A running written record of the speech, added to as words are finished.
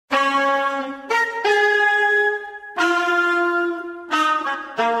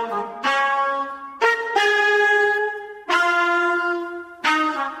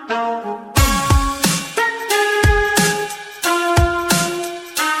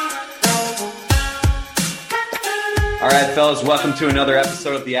right, fellas, welcome to another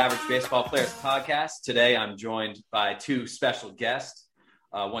episode of the Average Baseball Players Podcast. Today, I'm joined by two special guests.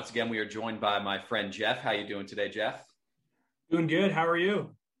 Once again, we are joined by my friend Jeff. How you doing today, Jeff? Doing good. How are you?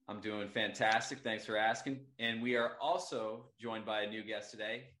 I'm doing fantastic. Thanks for asking. And we are also joined by a new guest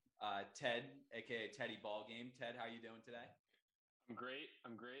today, Ted, aka Teddy Ballgame. Ted, how are you doing today? I'm great.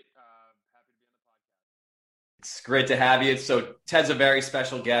 Happy to be on the podcast. It's great to have you. So Ted's a very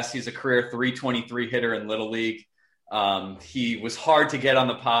special guest. He's a career 323 hitter in Little League. He was hard to get on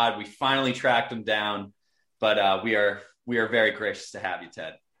the pod. We finally tracked him down, but we are very gracious to have you,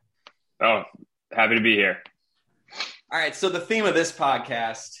 Ted. Oh, happy to be here. All right. So the theme of this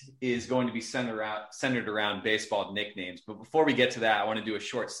podcast is going to be centered around baseball nicknames. But before we get to that, I want to do a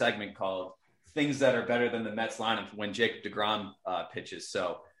short segment called Things That Are Better Than the Mets Lineup when Jacob deGrom pitches.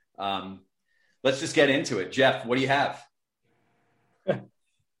 So let's just get into it. Jeff, what do you have?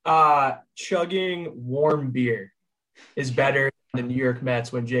 Chugging warm beer is better than the New York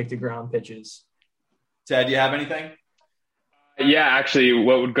Mets when Jake deGrom pitches. Ted, do you have anything? Yeah, actually,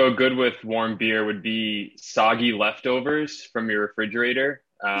 what would go good with warm beer would be soggy leftovers from your refrigerator.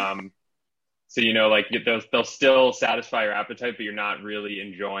 So, like they'll still satisfy your appetite, but you're not really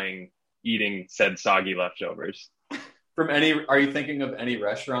enjoying eating said soggy leftovers. Are you thinking of any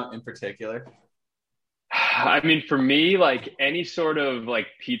restaurant in particular? I mean, for me, like any sort of like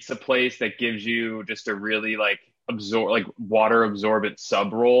pizza place that gives you just a really water absorbent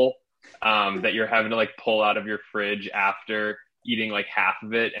sub roll that you're having to like pull out of your fridge after eating like half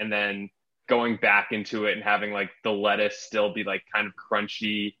of it and then going back into it and having like the lettuce still be like kind of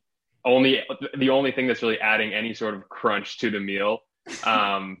crunchy. The only thing that's really adding any sort of crunch to the meal.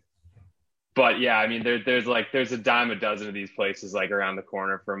 But yeah, I mean, there's a dime a dozen of these places like around the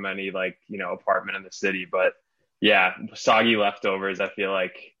corner from any apartment in the city. But yeah, soggy leftovers, I feel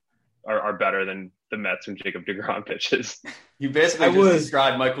like are better than the Mets when Jacob deGrom pitches. You basically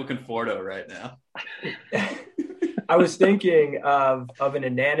described Michael Conforto right now. I was thinking of an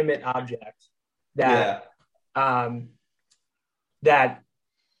inanimate object that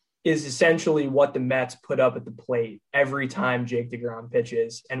is essentially what the Mets put up at the plate every time Jake deGrom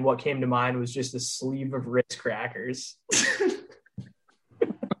pitches. And what came to mind was just a sleeve of Ritz crackers.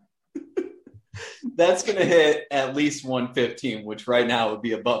 That's going to hit at least 115, which right now would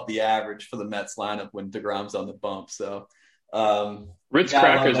be above the average for the Mets lineup when deGrom's on the bump. So Ritz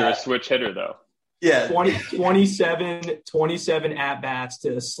crackers are a switch hitter, though. Yeah. 27 at-bats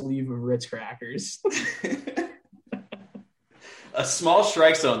to a sleeve of Ritz crackers. A small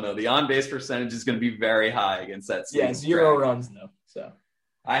strike zone, though. The on-base percentage is going to be very high against that sleeve. Yeah, 0 runs, though. So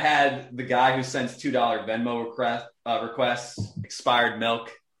I had the guy who sends $2 Venmo requests, expired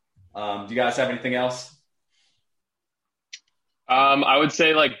milk. Do you guys have anything else? I would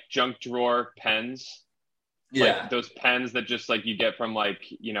say like junk drawer pens. Yeah. Like those pens that just like you get from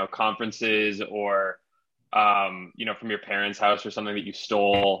conferences or, from your parents' house or something that you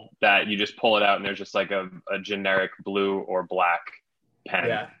stole that you just pull it out and there's just like a generic blue or black pen.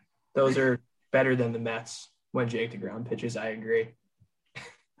 Yeah, those are better than the Mets when Jake deGrom pitches. I agree.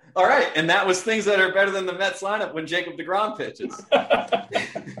 All right. And that was things that are better than the Mets lineup when Jacob deGrom pitches.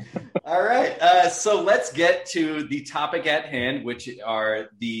 All right. So let's get to the topic at hand, which are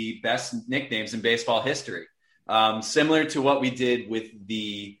the best nicknames in baseball history. Similar to what we did with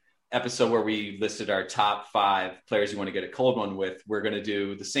the episode where we listed our top 5 players you want to get a cold one with, we're going to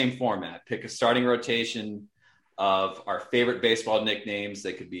do the same format. Pick a starting rotation of our favorite baseball nicknames.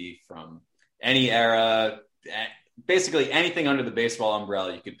 They could be from any era, basically anything under the baseball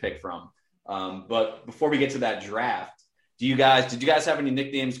umbrella you could pick from. But before we get to that draft, did you guys have any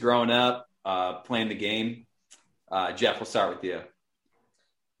nicknames growing up, playing the game? Jeff, we'll start with you.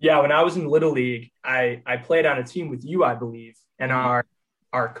 Yeah, when I was in Little League, I played on a team with you, I believe, and our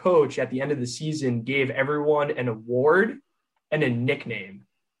coach at the end of the season gave everyone an award and a nickname,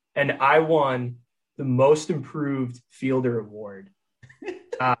 and I won the most improved fielder award.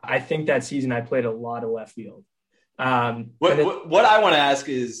 I think that season I played a lot of left field. What I want to ask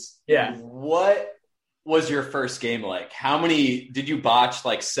is, what was your first game like? How many did you botch,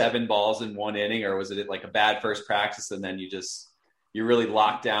 like 7 balls in one inning, or was it like a bad first practice and then you really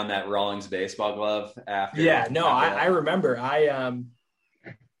locked down that Rawlings baseball glove after? Yeah, no, I remember I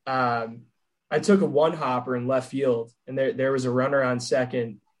took a one hopper in left field and there was a runner on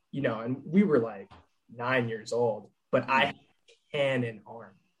second, and we were like 9 years old, but I had a cannon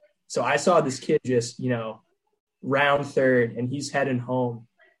arm. So I saw this kid just, round third and he's heading home.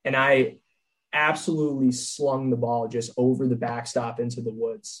 And I absolutely slung the ball just over the backstop into the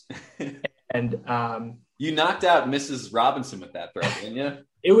woods. And you knocked out Mrs. Robinson with that throw, didn't you?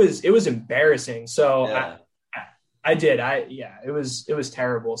 It was embarrassing. So yeah. I did. It was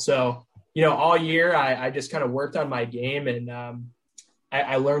terrible. So, all year I just kind of worked on my game, and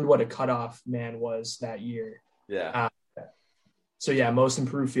I learned what a cutoff man was that year. Yeah. So yeah, most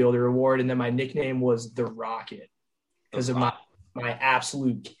improved fielder award. And then my nickname was the Rocket because of my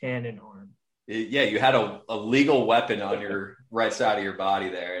absolute cannon arm. Yeah. You had a legal weapon on your right side of your body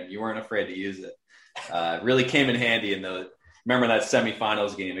there, and you weren't afraid to use it. Really came in handy remember that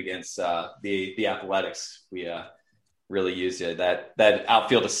semifinals game against the Athletics. We really used it. That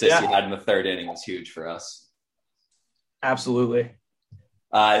outfield assist you had in the third inning was huge for us. Absolutely.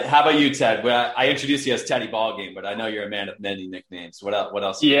 How about you, Ted? Well, I introduced you as Teddy Ballgame, but I know you're a man of many nicknames. What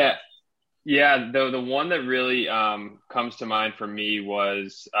else? Yeah. The one that really comes to mind for me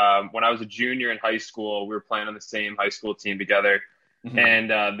was when I was a junior in high school. We were playing on the same high school team together, and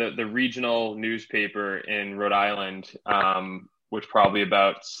the regional newspaper in Rhode Island, which probably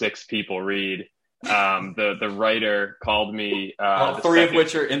about 6 people read. The writer called me. 3 of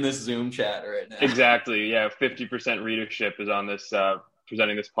which are in this Zoom chat right now. Exactly. Yeah, 50% readership is on this.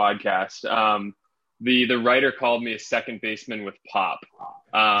 Presenting this podcast. The writer called me a second baseman with pop.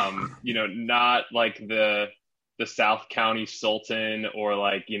 Not like the South County Sultan or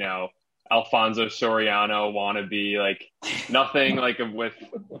like, Alfonso Soriano wannabe, like nothing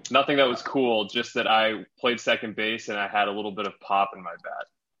nothing that was cool, just that I played second base and I had a little bit of pop in my bat.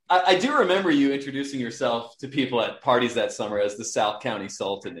 I do remember you introducing yourself to people at parties that summer as the South County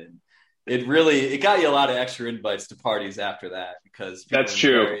Sultan, and it got you a lot of extra invites to parties after that because that's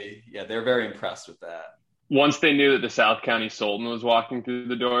true. They're very impressed with that. Once they knew that the South County Sultan was walking through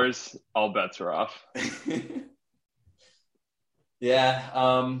the doors, all bets were off.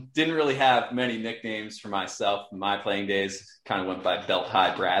 Yeah, didn't really have many nicknames for myself in my playing days. Kind of went by Belt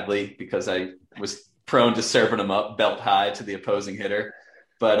High Bradley because I was prone to serving them up belt high to the opposing hitter.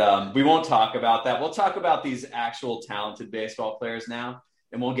 But we won't talk about that. We'll talk about these actual talented baseball players now.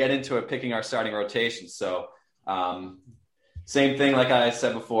 And we'll get into it picking our starting rotation. So same thing, like I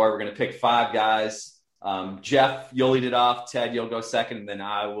said before, we're going to pick 5 guys. Jeff, you'll lead it off. Ted, you'll go second, and then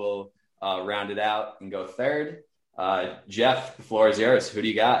I will round it out and go third. Jeff, the floor is yours. Who do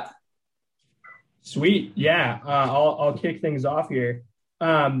you got? Sweet. Yeah, I'll kick things off here.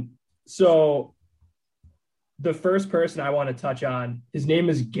 So the first person I want to touch on, his name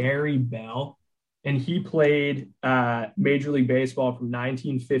is Gary Bell. And he played Major League Baseball from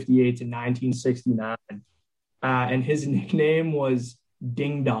 1958 to 1969. And his nickname was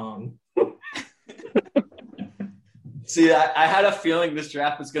Ding Dong. See, I had a feeling this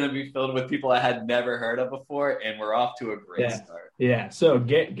draft was going to be filled with people I had never heard of before, and we're off to a great start. Yeah, so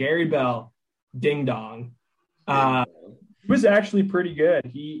Gary Bell, Ding Dong. He was actually pretty good.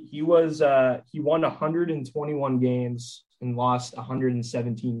 He won 121 games and lost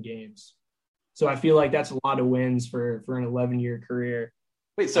 117 games. So I feel like that's a lot of wins for an 11-year career.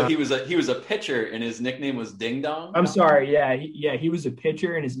 Wait, so he was a pitcher and his nickname was Ding Dong? I'm sorry, yeah, he was a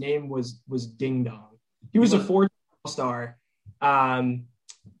pitcher and his name was Ding Dong. He was a 4-time All-Star.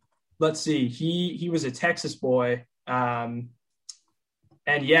 Let's see, he was a Texas boy, and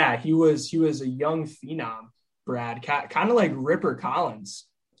yeah, he was a young phenom, Brad, kind of like Ripper Collins,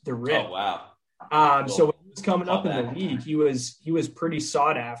 the Rip. Oh wow. So when he was coming up in the league, he was pretty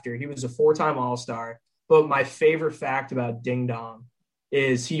sought after. He was a 4-time All-Star. But my favorite fact about Ding Dong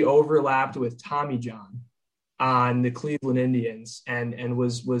is he overlapped with Tommy John on the Cleveland Indians and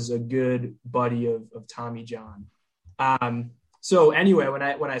was a good buddy of Tommy John. So anyway,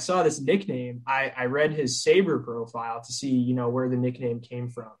 when I saw this nickname, I read his Sabre profile to see, where the nickname came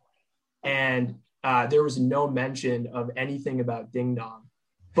from. And there was no mention of anything about Ding Dong.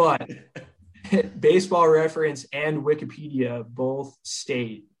 But Baseball Reference and Wikipedia both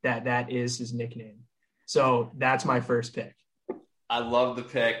state that is his nickname. So that's my first pick. I love the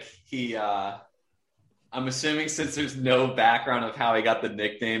pick. I'm assuming since there's no background of how he got the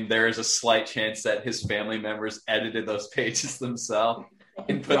nickname, there is a slight chance that his family members edited those pages themselves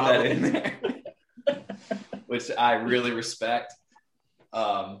and put that in there, which I really respect.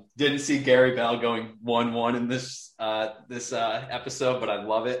 Didn't see Gary Bell going 1-1 in this episode, but I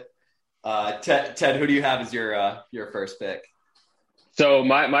love it. Ted, who do you have as your first pick? So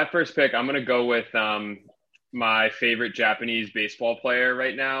my first pick, I'm going to go with my favorite Japanese baseball player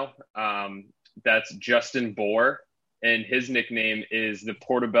right now. That's Justin Bour, and his nickname is the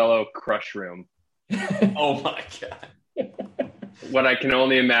Portobello Crush Room. Oh my God. What I can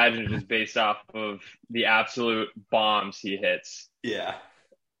only imagine is based off of the absolute bombs he hits. Yeah.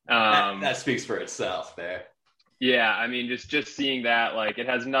 That speaks for itself there. Yeah, I mean, just seeing that, like, it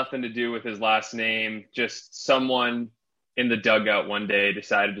has nothing to do with his last name. Just someone in the dugout one day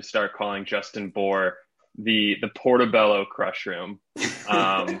decided to start calling Justin Bour the Portobello Crush Room,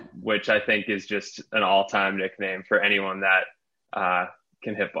 which I think is just an all-time nickname for anyone that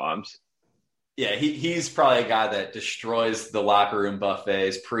can hit bombs. Yeah, he's probably a guy that destroys the locker room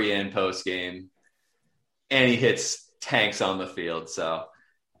buffets pre and post game, and he hits tanks on the field. So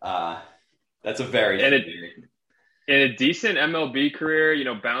that's a very in a decent MLB career,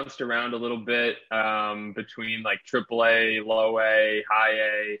 bounced around a little bit between like AAA, low A, high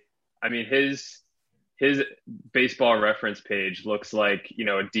A. I mean, his baseball reference page looks like, a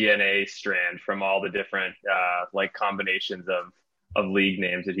DNA strand from all the different like combinations of league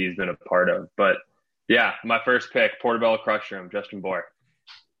names that he's been a part of. But yeah, my first pick, Portobello Crush Room, Justin Bour.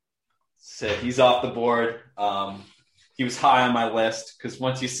 Sick. He's off the board. He was high on my list because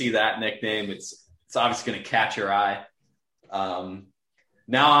once you see that nickname, it's obviously going to catch your eye. Now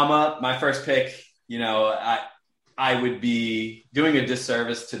I'm up. My first pick, I would be doing a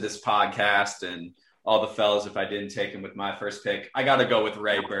disservice to this podcast and all the fellas if I didn't take him with my first pick. I got to go with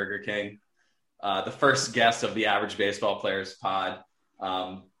Ray Burger King, the first guest of the Average Baseball Players pod.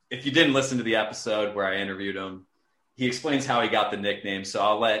 If you didn't listen to the episode where I interviewed him, he explains how he got the nickname. So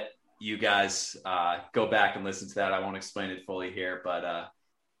I'll let you guys go back and listen to that. I won't explain it fully here, but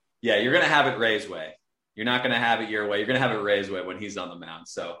yeah, you're going to have it Ray's way. You're not going to have it your way. You're going to have it Ray's way when he's on the mound.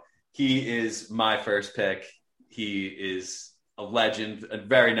 So he is my first pick. He is a legend, a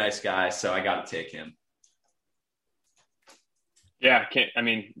very nice guy. So I got to take him. Yeah,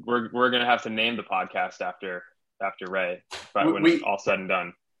 we're going to have to name the podcast after Ray, but when it's all said and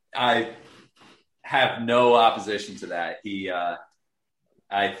done. I have no opposition to that.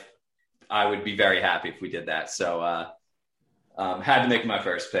 I would be very happy if we did that. So had to make my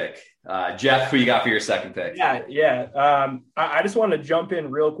first pick. Jeff, who you got for your second pick? Yeah. I just want to jump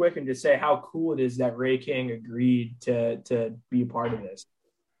in real quick and just say how cool it is that Ray King agreed to be a part of this.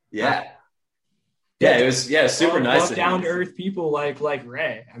 Yeah. Yeah, it was super nice. Down to earth people like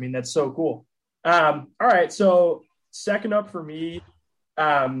Ray. I mean, that's so cool. All right, so second up for me,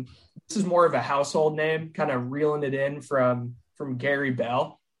 this is more of a household name, kind of reeling it in from Gary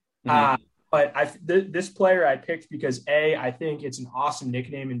Bell. Mm-hmm. But this player I picked because A, I think it's an awesome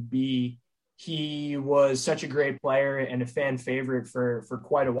nickname, and B, he was such a great player and a fan favorite for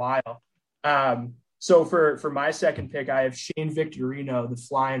quite a while. So for my second pick, I have Shane Victorino, the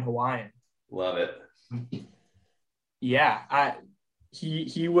Flying Hawaiian. Love it. Yeah,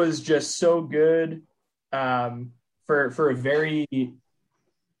 he was just so good for a very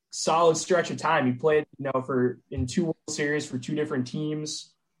solid stretch of time. He played, in 2 World Series for 2 different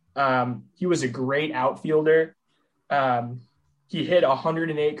teams. He was a great outfielder. He hit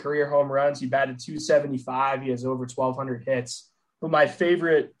 108 career home runs. He batted .275. He has over 1,200 hits. But my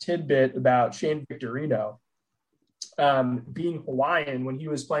favorite tidbit about Shane Victorino, being Hawaiian, when he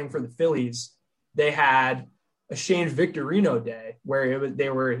was playing for the Phillies, they had a Shane Victorino Day where they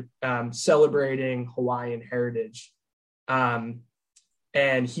were celebrating Hawaiian heritage. And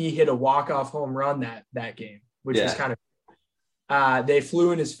he hit a walk-off home run that game, which was kind of they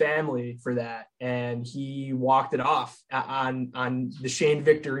flew in his family for that, and he walked it off on the Shane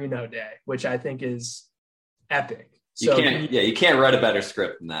Victorino Day, which I think is epic. You can't write a better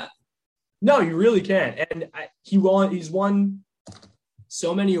script than that. No, you really can't. And he's won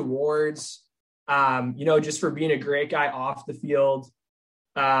so many awards, just for being a great guy off the field.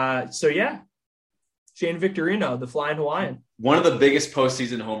 So yeah, Shane Victorino, the Flying Hawaiian. One of the biggest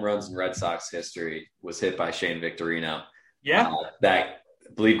postseason home runs in Red Sox history was hit by Shane Victorino. Yeah. That,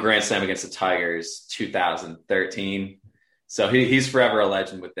 I believe, Grand Slam against the Tigers, 2013. So he's forever a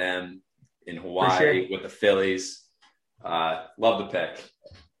legend with them in Hawaii, with the Phillies. Love the pick.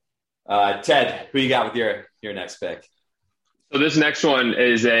 Ted, who you got with your next pick? So this next one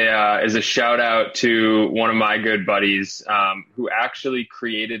is a shout out to one of my good buddies who actually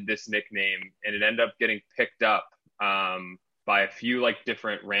created this nickname, and it ended up getting picked up by a few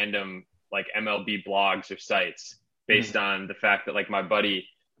different random MLB blogs or sites based on the fact that my buddy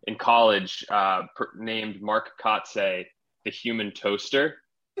in college named Mark Kotsay the Human Toaster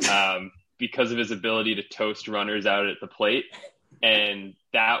because of his ability to toast runners out at the plate. And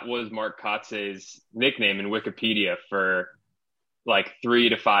that was Mark Kotsay's nickname in Wikipedia for 3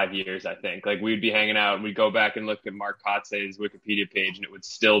 to 5 years, I think. We'd be hanging out and we'd go back and look at Mark Kotsay's Wikipedia page and it would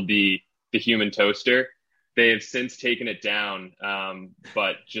still be the Human Toaster. They have since taken it down,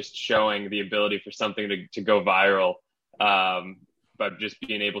 but just showing the ability for something to go viral by just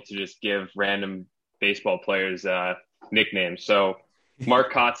being able to just give random baseball players nicknames. So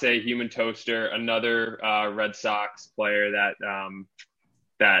Mark Kotsay, Human Toaster, another Red Sox player that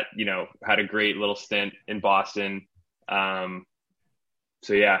had a great little stint in Boston.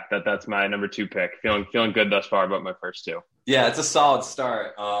 yeah, that's my number 2 pick. Feeling good thus far about my first 2. Yeah, it's a solid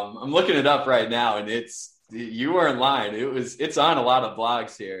start. I'm looking it up right now, and you weren't lying. It's on a lot of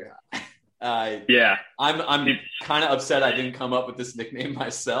blogs here. Yeah, I'm kind of upset I didn't come up with this nickname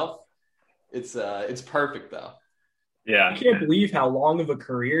myself. It's perfect though. Yeah, I can't believe how long of a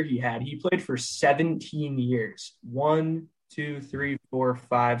career he had. He played for 17 years. 1, 2, 3, 4,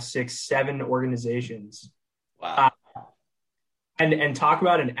 5, 6, 7 organizations. Wow. And talk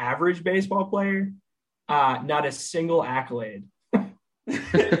about an average baseball player. Not a single accolade.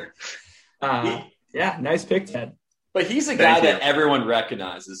 Yeah, nice pick, Ted. But he's a guy that everyone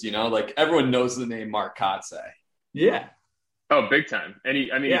recognizes, like everyone knows the name Mark Kotsay. Yeah. Oh, big time. And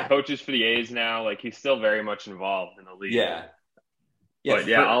he coaches for the A's now. Like, he's still very much involved in the league. Yeah.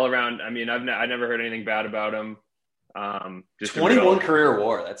 But all around, I mean, I never heard anything bad about him. Just 21 career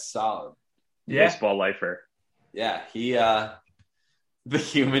WAR. That's solid. Yeah. Baseball lifer. Yeah. He, the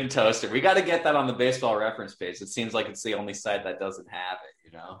human toaster. We got to get that on the Baseball Reference page. It seems like it's the only site that doesn't have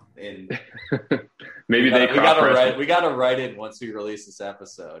it, And maybe we gotta write it once we release this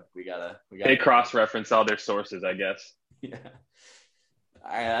episode. We gotta they cross-reference all their sources, I guess. Yeah.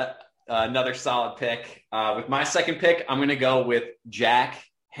 All right. Another solid pick. With my second pick, I'm gonna go with Jack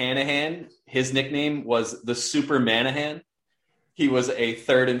Hanahan. His nickname was the Super Manahan. He was a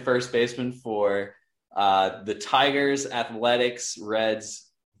third and first baseman for the Tigers, Athletics, Reds,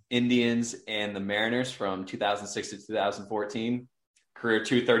 Indians, and the Mariners from 2006 to 2014. Career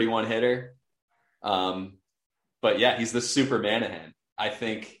 231 hitter. But yeah, he's the Super Manahan. I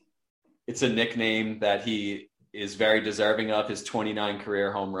think it's a nickname that he is very deserving of, his 29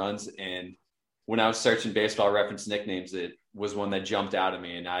 career home runs. And when I was searching Baseball Reference nicknames, it was one that jumped out at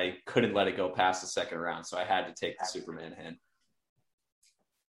me, and I couldn't let it go past the second round. So I had to take the Super Manahan.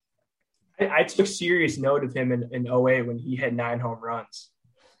 I took serious note of him in 08 when he had 9 home runs.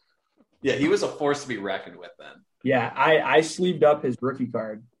 Yeah, he was a force to be reckoned with then. Yeah, I sleeved up his rookie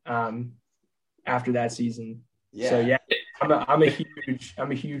card after that season. Yeah. So yeah, I'm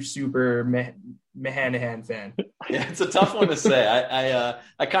a huge Super Mahanahan fan. Yeah, it's a tough one to say.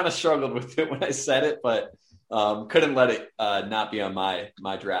 I kind of struggled with it when I said it, but couldn't let it not be on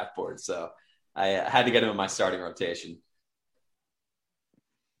my draft board. So I had to get him in my starting rotation.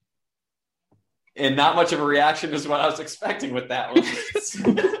 And not much of a reaction is what I was expecting with that one.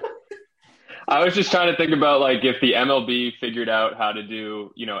 I was just trying to think about, like, if the MLB figured out how to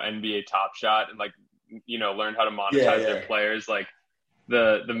do, NBA Top Shot and, like, learned how to monetize their players, like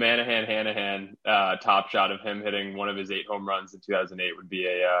the Hanahan Top Shot of him hitting one of his 8 home runs in 2008 would be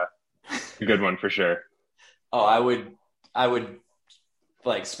a good one for sure. Oh, I would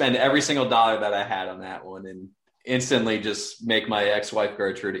like spend every single dollar that I had on that one and instantly just make my ex-wife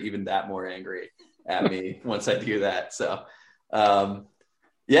Gertrude even that more angry at me once I do that. So,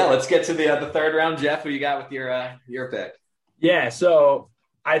 yeah, let's get to the third round. Jeff, who you got with your pick? Yeah, so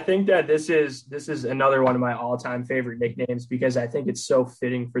I think that this is another one of my all-time favorite nicknames because I think it's so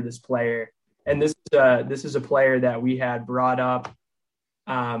fitting for this player. And this is a player that we had brought up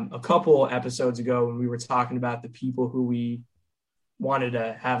a couple episodes ago when we were talking about the people who we wanted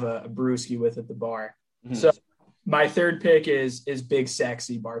to have a brewski with at the bar. Mm-hmm. So my third pick is Big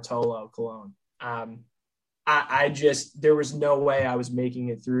Sexy Bartolo Colon. I just, there was no way I was making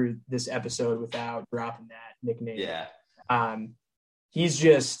it through this episode without dropping that nickname. Yeah. He's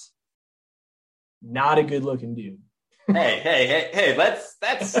just not a good looking dude. Hey,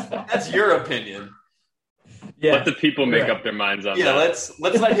 that's your opinion. Yeah. Let the people make up their minds on that. Yeah, let's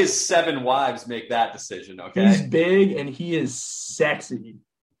let his 7 wives make that decision, okay? He's big and he is sexy.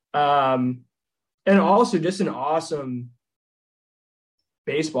 And also just an awesome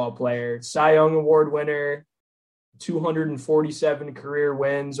baseball player. Cy Young Award winner, 247 career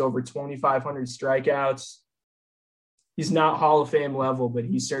wins, over 2,500 strikeouts. He's not Hall of Fame level, but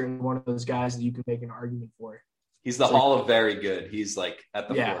he's certainly one of those guys that you can make an argument for. He's the Hall of Very Good. He's like at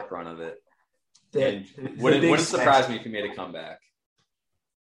the forefront of it. Wouldn't surprise me if he made a comeback.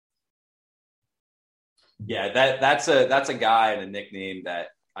 Yeah, that's a guy and a nickname that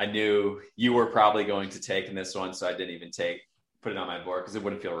I knew you were probably going to take in this one, so I didn't even put it on my board because it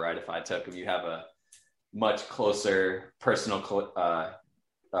wouldn't feel right if I took him. You have a much closer personal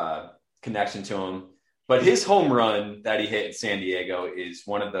connection to him. But his home run that he hit in San Diego is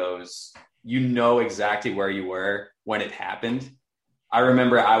one of those, exactly where you were when it happened. I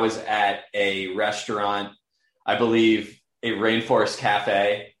remember I was at a restaurant, I believe a Rainforest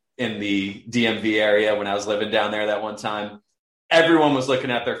Cafe in the DMV area when I was living down there that one time. Everyone was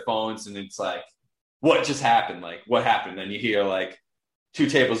looking at their phones and it's like, what just happened? Like, what happened? And you hear like 2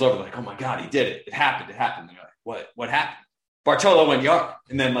 tables over, like, oh my God, he did it. It happened. And you're like, what happened? Bartolo went yard,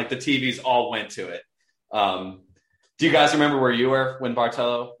 and then like the TVs all went to it. Do you guys remember where you were when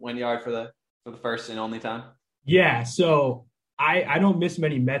Bartolo went yard for the first and only time? Yeah, so I don't miss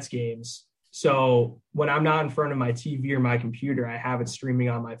many Mets games. So when I'm not in front of my TV or my computer, I have it streaming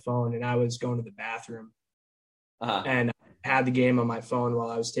on my phone, and I was going to the bathroom and I had the game on my phone while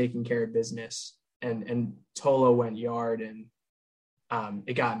I was taking care of business, and Tolo went yard, and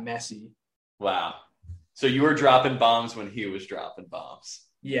it got messy. Wow. So you were dropping bombs when he was dropping bombs.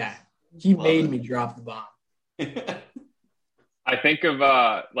 Yeah, he made me drop the bomb. I think of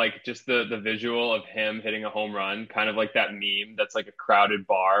like just the visual of him hitting a home run, kind of like that meme that's like a crowded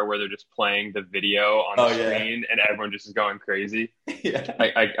bar where they're just playing the video on the screen and everyone just is going crazy. Yeah.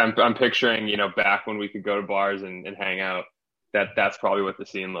 I'm picturing, back when we could go to bars and hang out, that's probably what the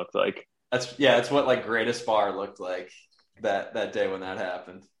scene looked like. It's what like Greatest Bar looked like that day when that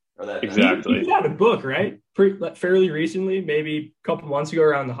happened. Or that exactly. He had a book, right? Fairly recently, maybe a couple months ago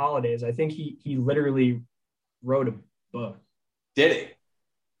around the holidays. I think he literally wrote a book. Did he?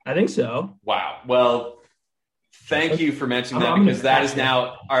 I think so. Wow. Well, thank you for mentioning that, because that is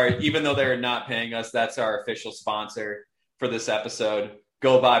now even though they're not paying us, that's our official sponsor for this episode.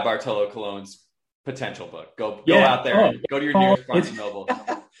 Go buy Bartolo Colon's potential book. Go out there. Go to your nearest Barnes & Noble.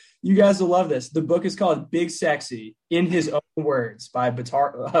 You guys will love this. The book is called Big Sexy, in his own words, by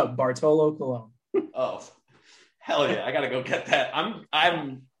Bartolo Colon. Oh, hell yeah. I got to go get that. I'm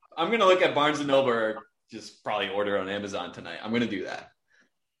going to look at Barnes & Noble, or just probably order on Amazon tonight. I'm going to do that.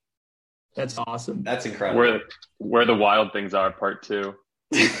 That's awesome. That's incredible. Where the Wild Things Are, Part 2.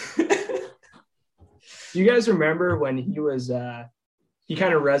 You guys remember when he was he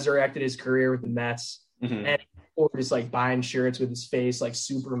kind of resurrected his career with the Mets, and or just like buying shirts with his face like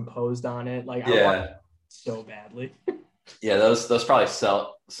superimposed on it? Like, I want it so badly. Yeah, those probably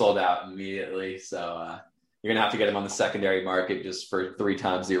sold out immediately. So you're gonna have to get them on the secondary market just for 3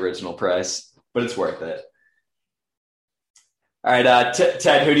 times the original price. But it's worth it. All right,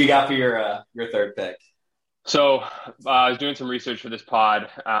 Ted, who do you got for your third pick? So I was doing some research for this pod.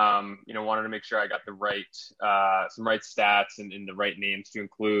 Wanted to make sure I got the right some right stats and the right names to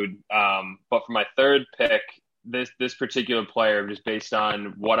include. But for my third pick, this particular player, just based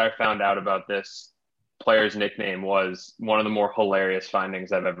on what I found out about this player's nickname, was one of the more hilarious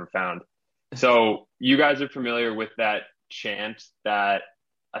findings I've ever found. So you guys are familiar with that chant that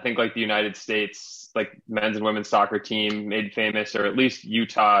I think like the United States, like men's and women's soccer team made famous, or at least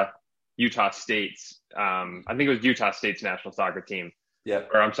Utah State's. I think it was Utah State's national soccer team. Yeah.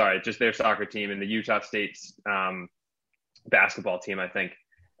 Or I'm sorry, just their soccer team, and the Utah State's basketball team, I think.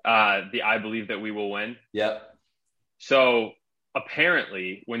 The I Believe That We Will Win. Yep. So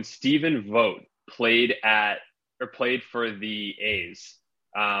apparently when Stephen Vogt played for the A's,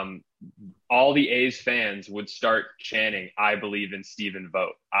 all the A's fans would start chanting, "I believe in Stephen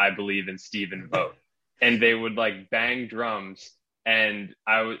Vogt. I believe in Stephen Vogt." And they would like bang drums. And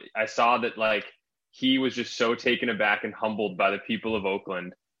I saw that like he was just so taken aback and humbled by the people of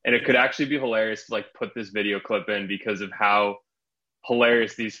Oakland. And it could actually be hilarious to like put this video clip in because of how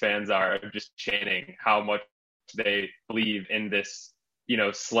hilarious these fans are, just chanting how much they believe in this,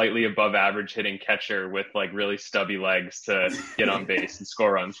 slightly above average hitting catcher with like really stubby legs to get on base and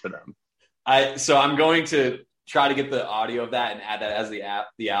score runs for them. So I'm going to try to get the audio of that and add that as the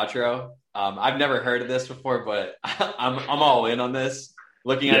outro. I've never heard of this before, but I'm all in on this.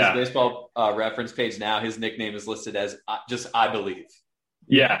 Looking at his baseball reference page now, his nickname is listed as just I Believe.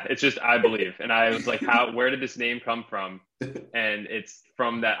 Yeah, it's just I Believe. And I was like, where did this name come from? And it's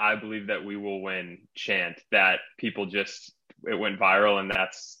from that I Believe That We Will Win chant that people it went viral, and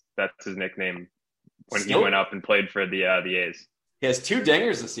that's his nickname when he went up and played for the A's. He has 2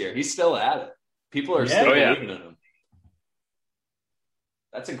 dingers this year. He's still at it. People are still believing in him.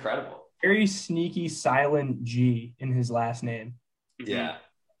 That's incredible. Very sneaky silent G in his last name. Yeah.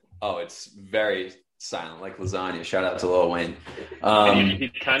 Oh, it's very silent, like lasagna. Shout out to Lil Wayne. He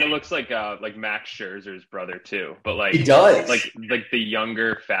kind of looks like Max Scherzer's brother too, but like he does, like the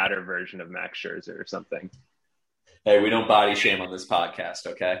younger, fatter version of Max Scherzer or something. Hey, we don't body shame on this podcast,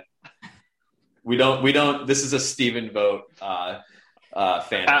 okay? We don't. This is a Stephen Vogt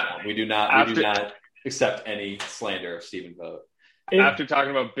fan. We do not accept any slander of Stephen Vogt. After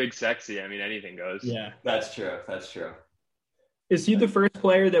talking about Big Sexy, I mean, anything goes. Yeah, that's true. Is he the first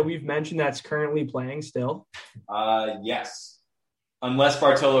player that we've mentioned that's currently playing still? Yes. Unless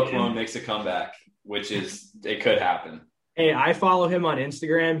Bartolo Colon makes a comeback, which it could happen. Hey, I follow him on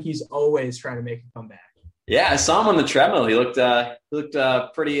Instagram. He's always trying to make a comeback. Yeah, I saw him on the treadmill. He looked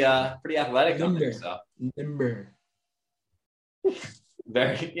pretty athletic on there. So. Limber.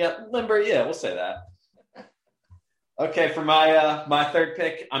 Limber. Yeah, we'll say that. Okay, for my third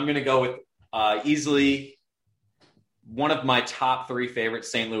pick, I'm going to go with easily one of my top three favorite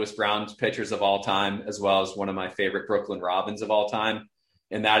St. Louis Browns pitchers of all time, as well as one of my favorite Brooklyn Robins of all time,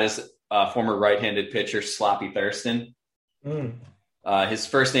 and that is former right-handed pitcher Sloppy Thurston. His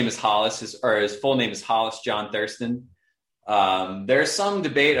first name is Hollis, his full name is Hollis John Thurston. There's some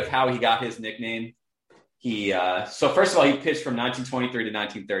debate of how he got his nickname. So first of all, he pitched from 1923 to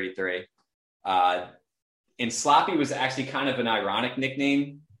 1933. And Sloppy was actually kind of an ironic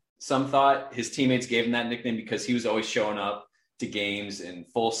nickname. Some thought his teammates gave him that nickname because he was always showing up to games in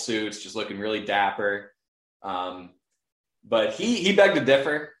full suits, just looking really dapper. But he begged to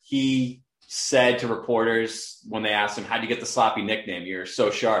differ. He said to reporters when they asked him, "How do you get the Sloppy nickname? You're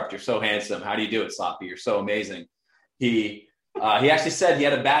so sharp. You're so handsome. How do you do it, Sloppy? You're so amazing." He actually said he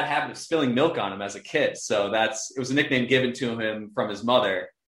had a bad habit of spilling milk on him as a kid. So it was a nickname given to him from his mother.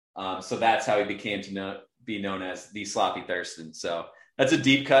 So that's how he became to be known as the Sloppy Thurston. So that's a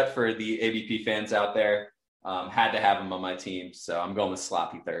deep cut for the ABP fans out there. Had to have him on my team. So I'm going with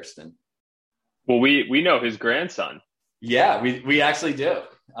Sloppy Thurston. Well, we know his grandson. Yeah, we actually do.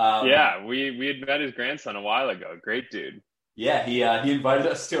 We had met his grandson a while ago. Great dude. Yeah, he invited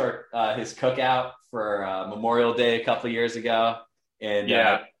us to his cookout for Memorial Day a couple of years ago, and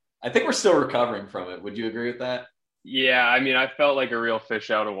I think we're still recovering from it. Would you agree with that? Yeah, I mean, I felt like a real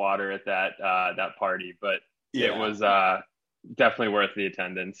fish out of water at that party, but it was definitely worth the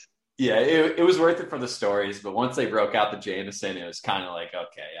attendance. Yeah, it was worth it for the stories, but once they broke out the Jameson, it was kind of like,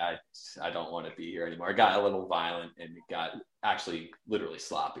 okay, I don't want to be here anymore. It got a little violent, and it got actually literally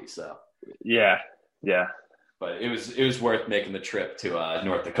sloppy. So yeah. But it was worth making the trip to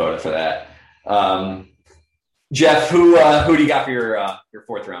North Dakota for that. Jeff, who do you got for your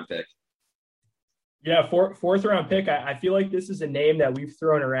fourth round pick? Yeah, fourth round pick. I feel like this is a name that we've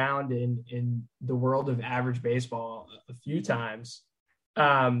thrown around in the world of average baseball a few times.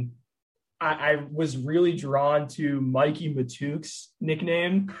 I was really drawn to Mikey Matuk's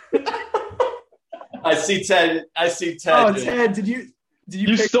nickname. I see Ted. Oh, Ted, did you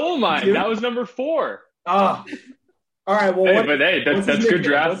You stole mine. That was number 4. Oh, all right. Well, that's good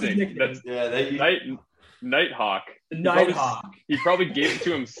drafting. Nighthawk. Nighthawk. He probably gave it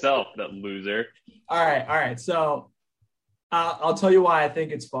to himself, that loser. All right. So I'll tell you why I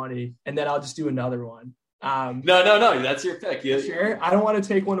think it's funny, and then I'll just do another one. No. That's your pick. You sure? I don't want to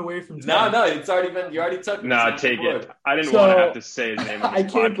take one away from Ted. No. It's already been. You already took. No, take it. I didn't want to have to say his name on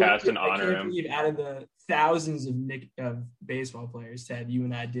this podcast and honor him. I can't believe out of the thousands of baseball players, Ted, you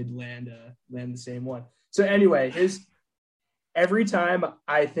and I did land the same one. So anyway, every time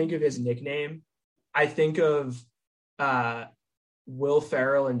I think of his nickname, I think of Will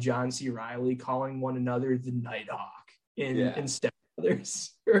Ferrell and John C. Reilly calling one another the Nighthawk in Step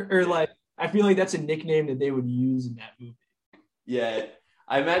Brothers, or like I feel like that's a nickname that they would use in that movie. Yeah,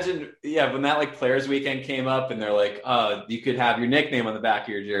 I imagine. Yeah, when that like Players Weekend came up, and they're like, you could have your nickname on the back of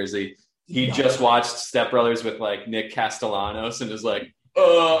your jersey. He just watched Step Brothers with like Nick Castellanos, and is like,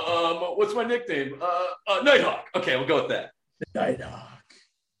 what's my nickname? Nighthawk. Okay, we'll go with that. The Nighthawk.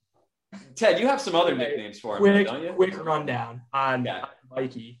 Ted, you have some other nicknames for him, don't you? Quick rundown on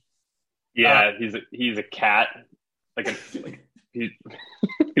Mikey. Yeah, he's a cat. He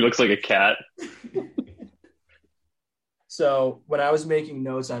looks like a cat. So when I was making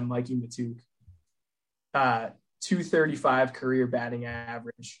notes on Mikey Matuk, 235 career batting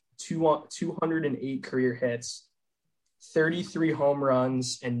average, 208 career hits, 33 home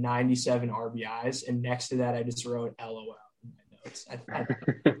runs, and 97 RBIs. And next to that, I just wrote LOL in my notes.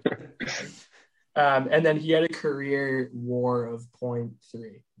 And then he had a career WAR of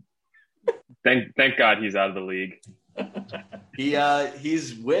 0.3. Thank God he's out of the league.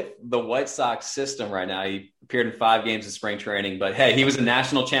 He's with the White Sox system right now. He appeared in 5 games in spring training, but hey, he was a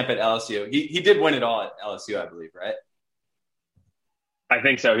national champ at LSU. He did win it all at LSU, I believe, right? I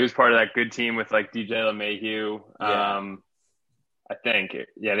think so. He was part of that good team with like DJ LeMahieu. Yeah. I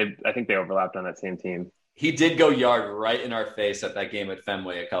think they overlapped on that same team. He did go yard right in our face at that game at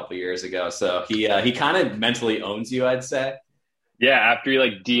Fenway a couple years ago. So he kind of mentally owns you, I'd say. Yeah, after he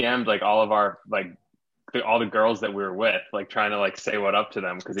like DM'd like all of our like all the girls that we were with, like trying to like say what up to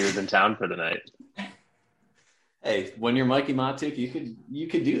them because he was in town for the night. Hey, when you're Mikey Matuk, you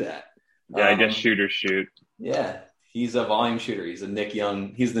could do that. Yeah, I guess shooters shoot. Yeah, he's a volume shooter. He's the Nick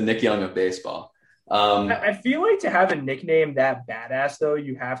Young of baseball. I feel like to have a nickname that badass, though,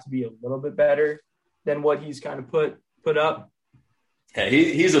 you have to be a little bit better than what he's kind of put up.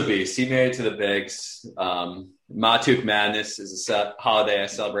 Hey, he's a beast. He made it to the bigs. Matuk Madness is a holiday I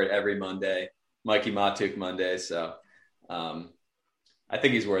celebrate every Monday. Mikey Matuk Monday. So I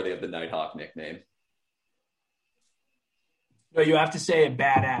think he's worthy of the Nighthawk nickname. No, you have to say it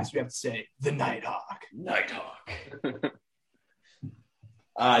badass. You have to say the Nighthawk. Nighthawk.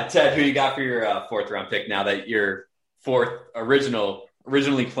 Ted, who you got for your fourth round pick now that your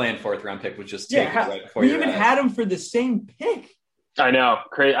originally planned fourth round pick was just taken right before we even had him for the same pick. I know.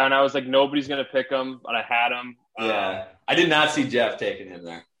 Crazy. And I was like, nobody's going to pick him, but I had him. Yeah. I did not see Jeff taking him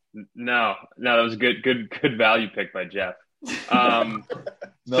there. No, that was a good value pick by Jeff. I'm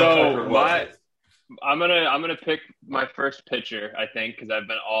gonna pick my first pitcher, I think, because I've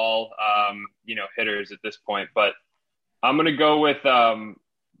been all hitters at this point. But I'm gonna go with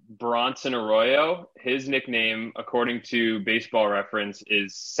Bronson Arroyo. His nickname, according to Baseball Reference,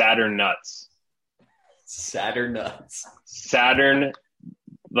 is Saturn Nuts. Saturn Nuts. Saturn,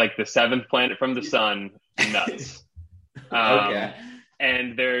 like the seventh planet from the sun, nuts. Okay.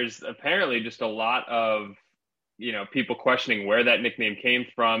 And there's apparently just a lot of, people questioning where that nickname came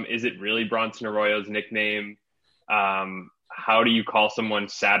from. Is it really Bronson Arroyo's nickname? How do you call someone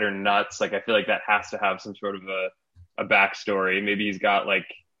Saturn Nuts? Like, I feel like that has to have some sort of a backstory. Maybe he's got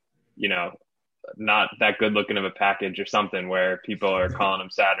not that good looking of a package or something where people are calling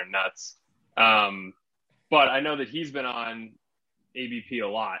him Saturn Nuts. But I know that he's been on ABP a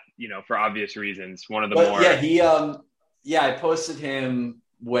lot, for obvious reasons. One of the more. Yeah, I posted him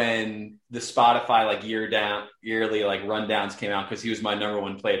when the Spotify yearly rundowns came out because he was my number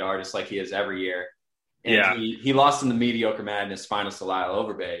one played artist like he is every year. And he lost in the Mediocre Madness finals to Lyle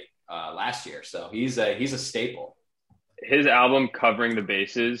Overbay last year. So he's a staple. His album Covering the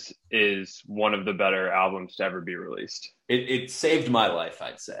Bases is one of the better albums to ever be released. It saved my life,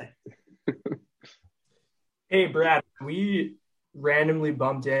 I'd say. Hey, Brad, we randomly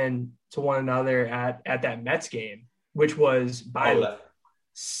bumped in to one another at that Mets game, which was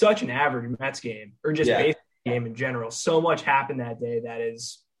such an average Mets game, or just baseball game in general. So much happened that day that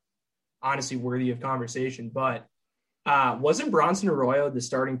is honestly worthy of conversation. But wasn't Bronson Arroyo the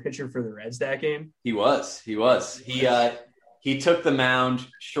starting pitcher for the Reds that game? He was. He took the mound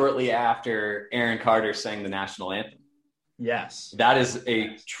shortly after Aaron Carter sang the national anthem. Yes. That is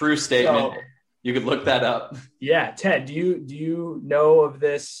a true statement. So, you could look that up. Yeah. Ted, do you know of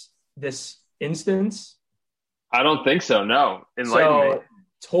this instance? I don't think so. No. Enlighten me.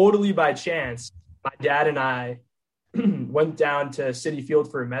 Totally by chance, my dad and I went down to Citi Field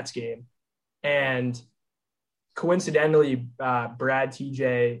for a Mets game, and coincidentally, Brad,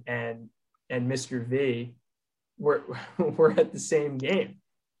 TJ, and Mr. V were at the same game,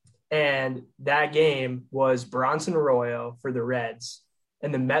 and that game was Bronson Arroyo for the Reds,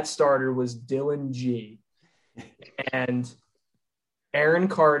 and the Mets starter was Dylan G, and Aaron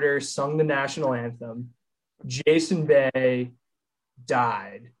Carter sung the national anthem. Jason Bay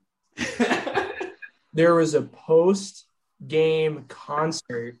died. There was a post-game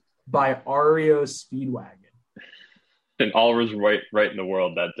concert by REO Speedwagon. And all was right in the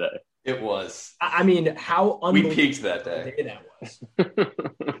world that day. It was. I mean, how unbelievable we peaked that day. That was.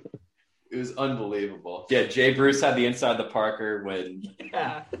 It was unbelievable. Yeah, Jay Bruce had the inside the Parker when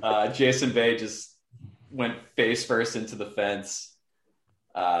Jason Bay just went face first into the fence.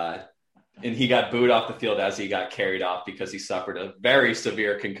 And he got booed off the field as he got carried off because he suffered a very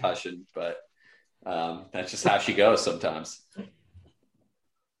severe concussion. But that's just how she goes sometimes.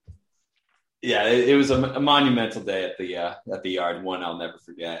 Yeah, it was a monumental day at the yard. One I'll never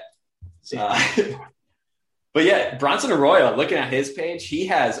forget. But yeah, Bronson Arroyo, looking at his page, he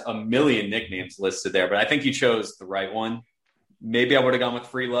has a million nicknames listed there. But I think you chose the right one. Maybe I would have gone with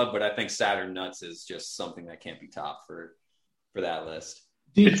Free Love, but I think Saturn Nuts is just something that can't be topped for that list.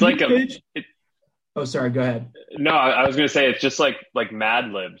 It's like oh, sorry. Go ahead. No, I was going to say it's just like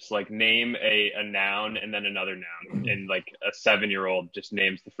Mad Libs. Like name a noun and then another noun, and like a 7-year-old just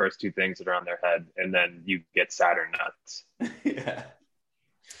names the first two things that are on their head, and then you get Saturn Nuts.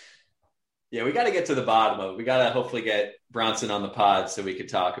 Yeah, we got to get to the bottom of it. We got to hopefully get Bronson on the pod so we could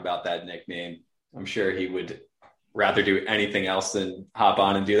talk about that nickname. I'm sure he would rather do anything else than hop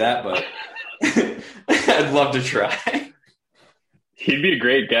on and do that, but I'd love to try. He'd be a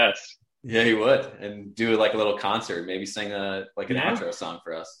great guest. Yeah, he would. And do like a little concert, maybe sing an outro song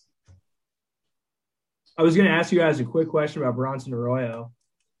for us. I was going to ask you guys a quick question about Bronson Arroyo.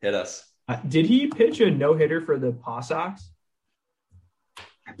 Hit us. Did he pitch a no-hitter for the Paw Sox?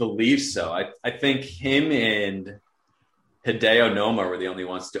 I believe so. I think him and Hideo Noma were the only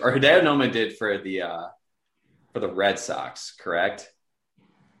ones or Hideo Noma did for the Red Sox, correct?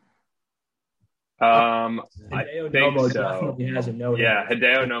 I Hideo think Nomo so. Definitely has a no-hitter. Yeah,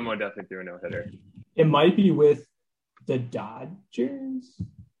 Hideo Nomo definitely threw a no-hitter. It might be with the Dodgers.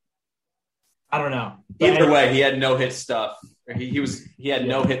 I don't know. Either way, he had no hit stuff. He had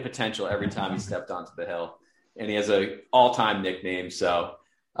no hit potential every time he stepped onto the hill. and he has a all-time nickname. So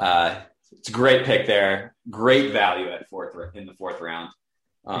it's a great pick there. Great value in the fourth round.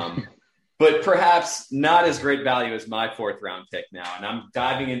 But perhaps not as great value as my fourth round pick now. And I'm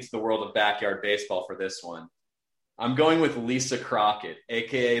diving into the world of backyard baseball for this one. I'm going with Lisa Crockett,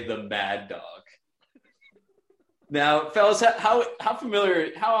 aka the Mad Dog. Now, fellas, how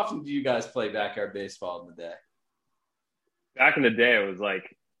often do you guys play backyard baseball in the day? Back in the day, it was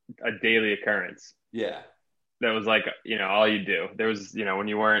like a daily occurrence. Yeah. That was like, all you do. There was, when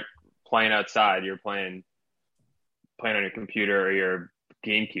you weren't playing outside, you were playing on your computer or your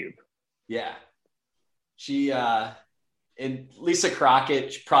GameCube. Yeah. And Lisa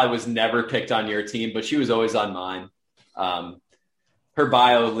Crockett, she probably was never picked on your team, but she was always on mine. Her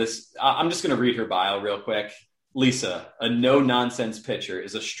bio list, I'm just going to read her bio real quick. Lisa, a no-nonsense pitcher,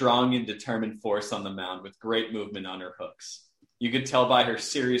 is a strong and determined force on the mound with great movement on her hooks. You could tell by her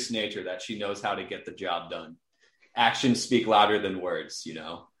serious nature that she knows how to get the job done. Actions speak louder than words,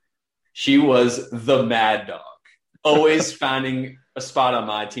 She was the Mad Dog. Always finding a spot on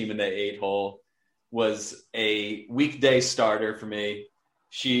my team in the 8-hole. Was a weekday starter for me.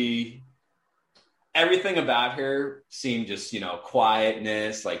 Everything about her seemed just,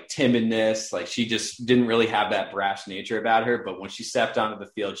 quietness, like timidness. Like she just didn't really have that brash nature about her. But when she stepped onto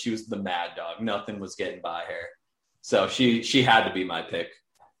the field, she was the Mad Dog. Nothing was getting by her. So she had to be my pick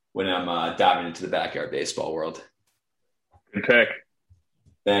when I'm diving into the backyard baseball world. Good pick.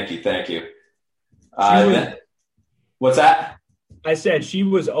 Thank you. What's that? I said she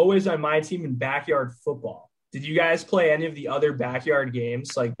was always on my team in backyard football. Did you guys play any of the other backyard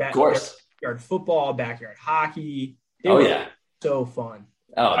games like of course. Backyard football, backyard hockey? Yeah, so fun.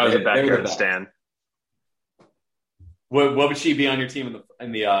 Oh, I was a backyard Stan. What would she be on your team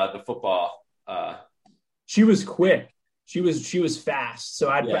in the football? She was quick. She was fast. So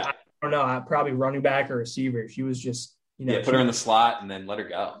I don't know. I'd probably running back or receiver. She was just put her in the slot and then let her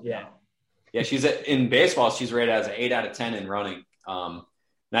go. Yeah, she's in baseball. She's rated as an 8 out of 10 in running. And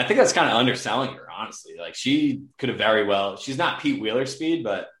I think that's kind of underselling her, honestly. Like she could have very well. She's not Pete Wheeler speed,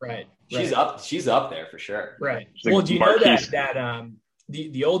 but she's up there for sure. Right. Well, do you know that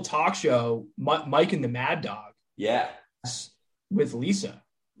the old talk show Mike and the Mad Dog? Yeah. With Lisa.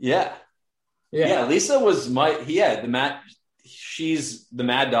 Yeah. Lisa was she's the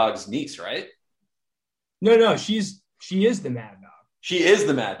Mad Dog's niece, right? No, she is the Mad Dog. She is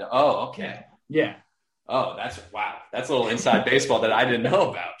the Mad Dog. Oh, okay. Yeah. Oh, that's a little inside baseball that I didn't know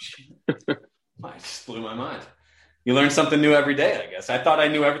about. It just blew my mind. You learn something new every day, I guess. I thought I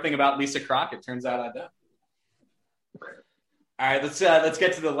knew everything about Lisa Crockett. Turns out I don't. All right, let's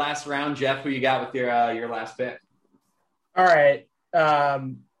get to the last round. Jeff, who you got with your last pick? All right.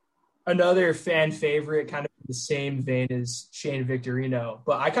 Another fan favorite, kind of the same vein as Shane Victorino,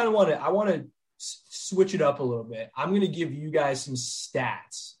 but I want to switch it up a little bit. I'm going to give you guys some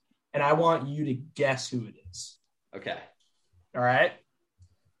stats, and I want you to guess who it is. Okay. All right.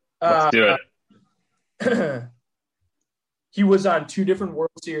 Let's do it. He was on 2 different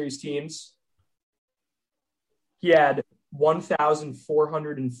World Series teams. He had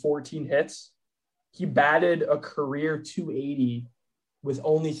 1,414 hits. He batted a career 280 with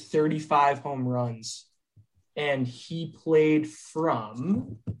only 35 home runs. And he played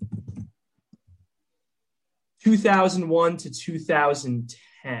from 2001 to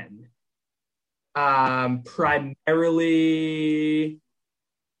 2010. Not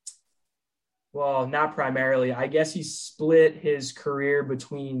primarily. I guess he split his career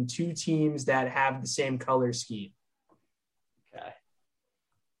between 2 teams that have the same color scheme. Okay.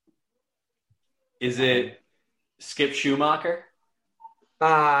 Is it Skip Schumacher?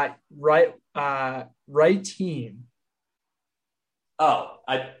 Right team. Oh,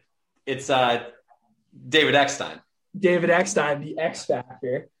 it's David Eckstein. David Eckstein, the X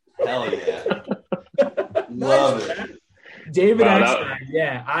Factor. Hell yeah. Love it. David Eckstein,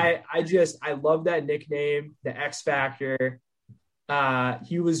 yeah. I love that nickname, the X Factor.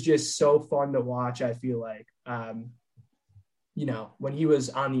 He was just so fun to watch, I feel like. When he was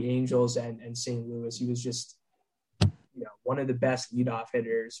on the Angels and St. Louis, he was just, one of the best leadoff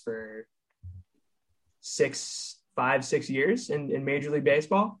hitters for 6 years in Major League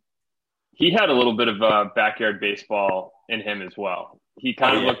Baseball. He had a little bit of backyard baseball in him as well. He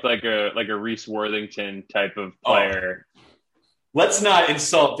kind of looked like a Reese Worthington type of player. Let's not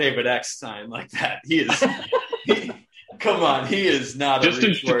insult David Eckstein like that. He is. Come on, he is not just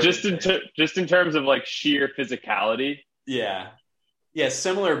in terms of like sheer physicality. Yeah,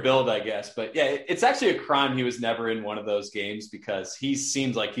 similar build, I guess. But yeah, it's actually a crime he was never in one of those games because he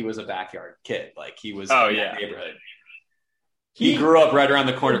seems like he was a backyard kid. Like he was in that neighborhood. He grew up right around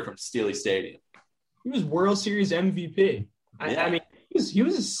the corner from Steely Stadium. World Series MVP. Yeah. I mean, he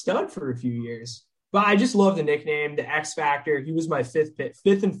was a stud for a few years. But I just love the nickname, the X Factor. He was my fifth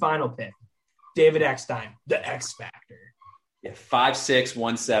and final pick. David Eckstein, the X Factor. Yeah, 5'6",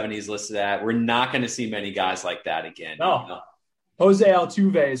 170 is listed at. We're not going to see many guys like that again. No. You know? Jose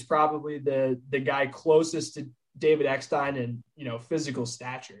Altuve is probably the guy closest to David Eckstein in, physical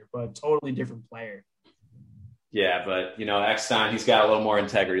stature, but totally different player. Yeah, but, Eckstein, he's got a little more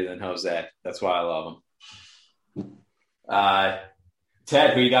integrity than Jose. That's why I love him.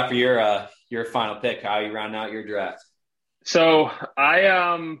 Ted, who you got for your final pick? How are you rounding out your draft? So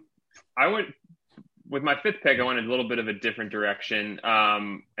I went with my fifth pick. I went a little bit of a different direction,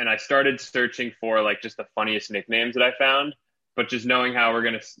 and I started searching for like just the funniest nicknames that I found. But just knowing how we're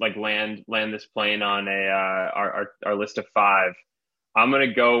gonna like land this plane on our list of 5, I'm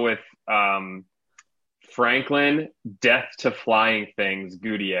gonna go with Franklin Death to Flying Things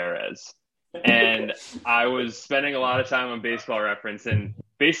Gutierrez. And I was spending a lot of time on Baseball Reference and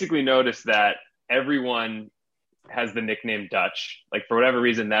basically noticed that everyone has the nickname Dutch. Like for whatever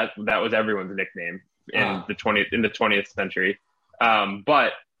reason, that was everyone's nickname in the 20th century.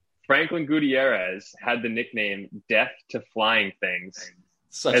 But Franklin Gutierrez had the nickname Death to Flying Things,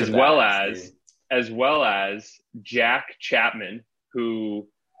 as well as Jack Chapman, who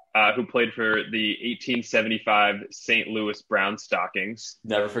played for the 1875 St. Louis Brown Stockings.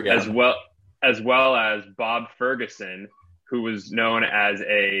 Never forget. As well as Bob Ferguson, who was known as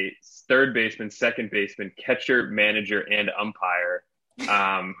a third baseman, second baseman, catcher, manager, and umpire,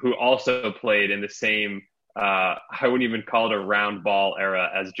 who also played in the same, I wouldn't even call it a round ball era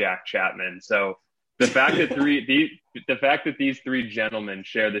as Jack Chapman. So the fact that these three gentlemen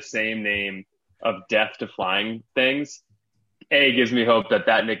share the same name of Death to Flying Things, gives me hope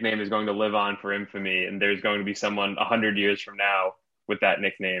that nickname is going to live on for infamy, and there's going to be someone 100 years from now with that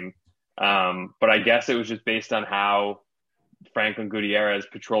nickname. But I guess it was just based on how Franklin Gutierrez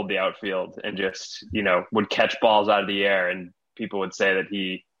patrolled the outfield and just, would catch balls out of the air, and people would say that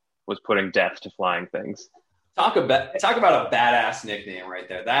he was putting death to flying things. Talk about a badass nickname right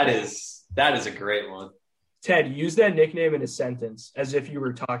there. That is a great one. Ted, use that nickname in a sentence as if you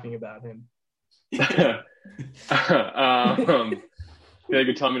were talking about him. They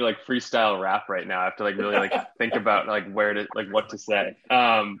could tell me to like freestyle rap right now. I have to like really like think about like where to like what to say.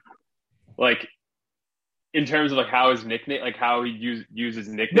 Like in terms of like how his nickname, like how he uses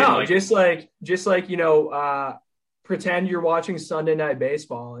nickname. No, like, just like pretend you're watching Sunday Night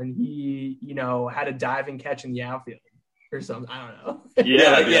Baseball and he had a diving catch in the outfield or something. I don't know.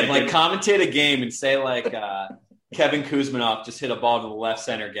 Like commentate a game and say like Kevin Kuzminoff just hit a ball to the left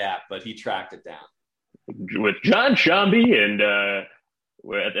center gap, but he tracked it down. With John Shambi and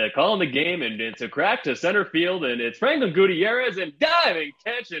we're calling the game, and it's a crack to center field, and it's Franklin Gutierrez and diving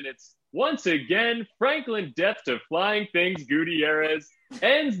catch, and it's once again Franklin Death to Flying Things Gutierrez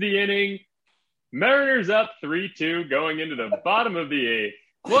ends the inning. Mariners up 3-2 going into the bottom of the 8th.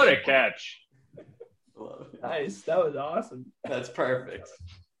 What a catch. Nice. That was awesome. That's perfect.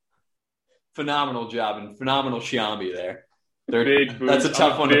 Phenomenal job and phenomenal Shambi there. That's a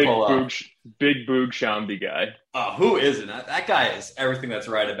tough one to pull off. Big Boog Shambi guy. Who isn't? That guy is everything that's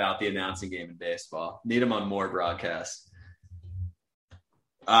right about the announcing game in baseball. Need him on more broadcasts.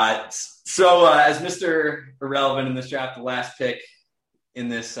 So as Mr. Irrelevant in this draft, the last pick in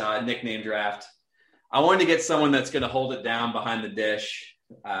this nickname draft, I wanted to get someone that's going to hold it down behind the dish.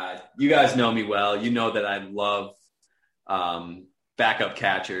 You guys know me well. You know that I love backup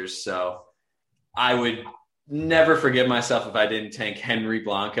catchers. So I would never forgive myself if I didn't take Henry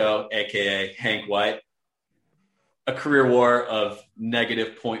Blanco, a.k.a. Hank White. A career WAR of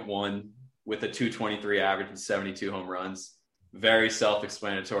 -0.1 with a 223 average and 72 home runs. Very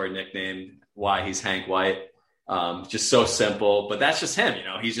self-explanatory nickname, why he's Hank White. Just so simple, but that's just him.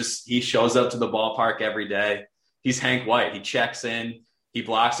 He shows up to the ballpark every day. He's Hank White. He checks in. He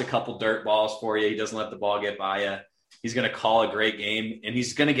blocks a couple dirt balls for you. He doesn't let the ball get by you. He's going to call a great game, and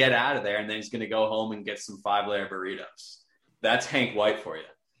he's going to get out of there, and then he's going to go home and get some 5-layer burritos. That's Hank White for you.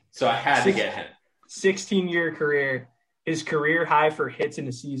 So I had to get him. 16-year career. His career high for hits in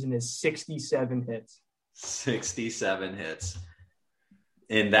a season is 67 hits. 67 hits.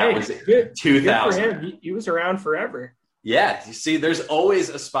 And that was 2000. Good for him. He was around forever. Yeah. You see, there's always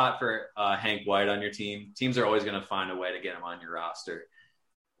a spot for Hank White on your team. Teams are always going to find a way to get him on your roster.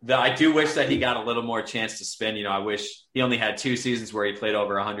 I do wish that he got a little more chance to spin. I wish he only had 2 seasons where he played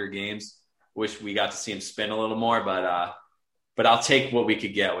over 100 games. Wish we got to see him spin a little more, but I'll take what we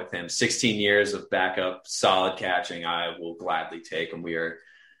could get with him. 16 years of backup, solid catching. I will gladly take him.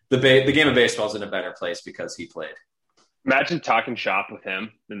 The game of baseball is in a better place because he played. Imagine talking shop with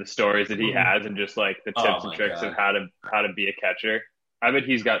him and the stories that he has, and just like the tips and tricks of how to be a catcher. I bet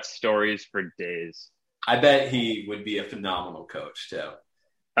he's got stories for days. I bet he would be a phenomenal coach too.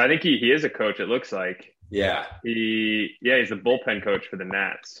 I think he is a coach. It looks like. Yeah. He's a bullpen coach for the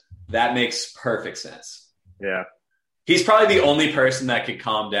Nats. That makes perfect sense. Yeah. He's probably the only person that could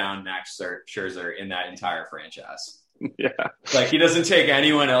calm down Max Scherzer in that entire franchise. Yeah. Like, he doesn't take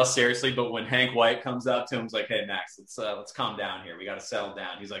anyone else seriously, but when Hank White comes up to him, he's like, "Hey, Max, let's calm down here. We got to settle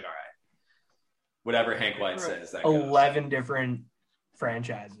down." He's like, "All right." Whatever Hank White says, that 11 different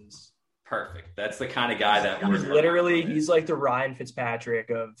franchises. Perfect. That's the kind of guy that he's like the Ryan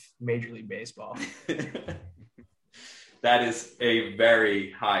Fitzpatrick of Major League Baseball. That is a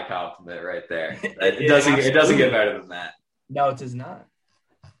very high compliment right there. It doesn't get better than that. No, it does not.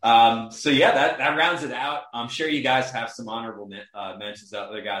 So yeah, that rounds it out. I'm sure you guys have some honorable mentions of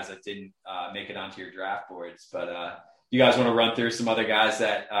other guys that didn't make it onto your draft boards, but you guys want to run through some other guys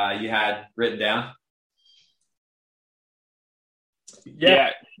that you had written down?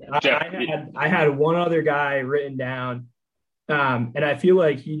 Yeah. I had one other guy written down, and I feel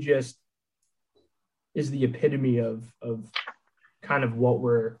like he just is the epitome of kind of what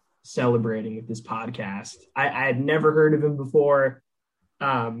we're celebrating with this podcast. I had never heard of him before.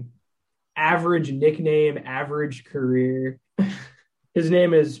 Average nickname, average career. His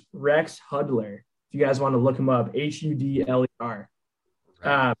name is Rex Hudler. If you guys want to look him up, Hudler.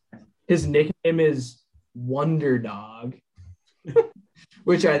 His nickname is Wonder Dog,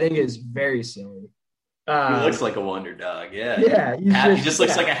 which I think is very silly. He looks like a wonder dog. Yeah. Yeah. He just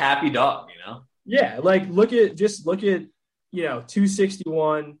looks like a happy dog, you know? Yeah. Like look at,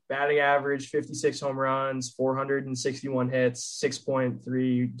 261 batting average, 56 home runs, 461 hits,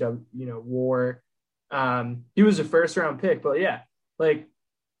 6.3, WAR. He was a first round pick, but yeah, like,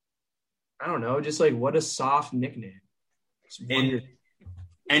 I don't know, just like what a soft nickname. And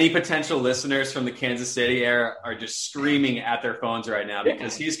any potential listeners from the Kansas City area are just screaming at their phones right now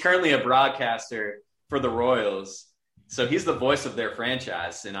because he's currently a broadcaster for the Royals. So he's the voice of their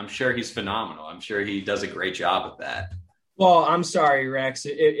franchise, and I'm sure he's phenomenal. I'm sure he does a great job with that. Well, I'm sorry, Rex.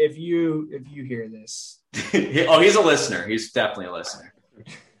 If you hear this. He's a listener. He's definitely a listener.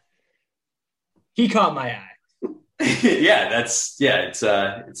 He caught my eye. It's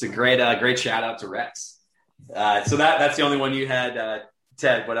a great shout out to Rex. So that's the only one you had,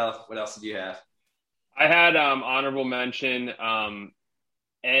 Ted. What else did you have? I had honorable mention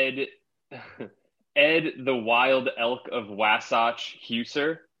Ed the Wild Elk of Wasatch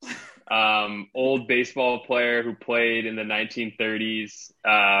Huser. Old baseball player who played in the 1930s,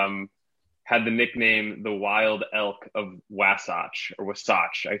 had the nickname the Wild Elk of Wasatch, or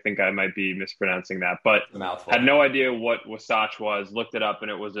Wasatch. I think I might be mispronouncing that, but had no idea what Wasatch was. Looked it up, and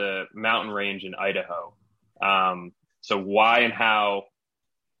it was a mountain range in Idaho. So why and how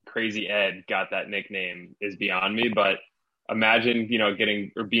Crazy Ed got that nickname is beyond me, but imagine,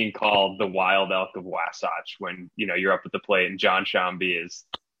 getting or being called the Wild Elk of Wasatch when, you're up at the plate and John Shambi is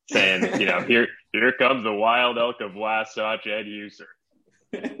saying, here comes the Wild Elk of Wasatch, Ed User.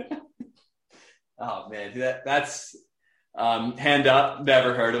 Oh man, that's hand up.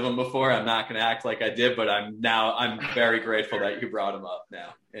 Never heard of him before. I'm not going to act like I did, but I'm very grateful that you brought him up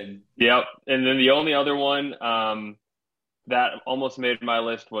now. And yep. And then the only other one that almost made my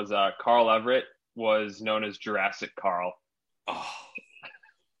list was Carl Everett, was known as Jurassic Carl. Oh,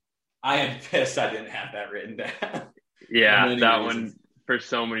 I am pissed I didn't have that written down. Yeah, that one, for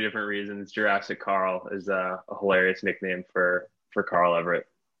so many different reasons, Jurassic Carl is a hilarious nickname for Carl Everett.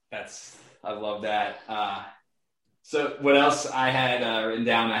 I love that. So what else I had written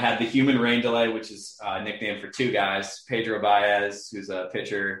down? I had the human rain delay, which is a nickname for two guys, Pedro Baez, who's a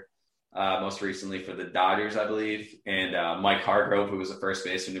pitcher most recently for the Dodgers, I believe, and Mike Hargrove, who was a first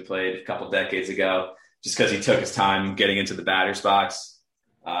baseman who played a couple decades ago, just because he took his time getting into the batter's box.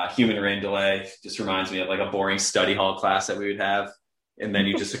 Human rain delay just reminds me of like a boring study hall class that we would have. And then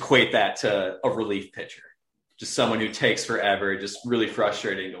you just equate that to a relief pitcher, just someone who takes forever, just really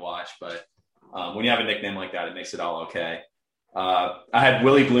frustrating to watch. But when you have a nickname like that, it makes it all okay. I had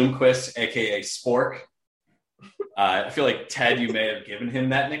Willie Bloomquist, a.k.a. Spork. I feel like, Ted, you may have given him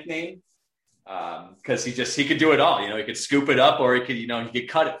that nickname because he could do it all. He could scoop it up, or he could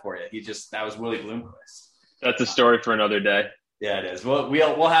cut it for you. That was Willie Bloomquist. That's a story for another day. Yeah, it is.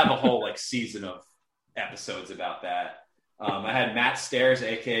 We'll have a whole season of episodes about that. I had Matt Stairs,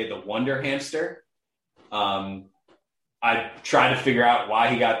 a.k.a. the Wonder Hamster. I tried to figure out why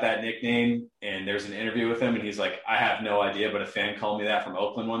he got that nickname, and there's an interview with him, and he's like, I have no idea, but a fan called me that from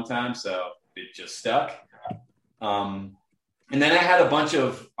Oakland one time, so it just stuck. And then I had a bunch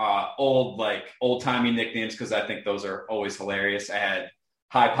of old-timey nicknames because I think those are always hilarious. I had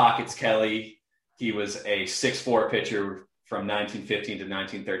High Pockets Kelly. He was a 6'4" pitcher from 1915 to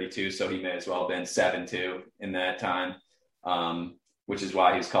 1932, so he may as well have been 7'2" in that time, which is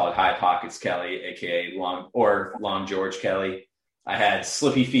why he's called High Pockets Kelly, a.k.a. Long George Kelly. I had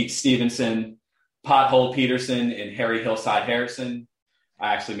Slippy Feet Stevenson, Pothole Peterson, and Harry Hillside Harrison.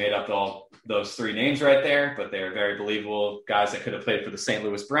 I actually made up all those three names right there, but they're very believable guys that could have played for the St.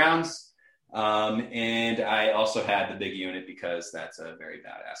 Louis Browns. And I also had the Big Unit because that's a very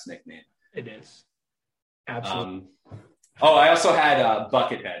badass nickname. It is. Absolutely. I also had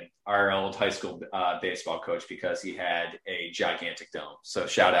Buckethead, our old high school baseball coach, because he had a gigantic dome. So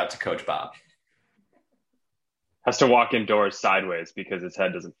shout out to Coach Bob. Has to walk indoors sideways because his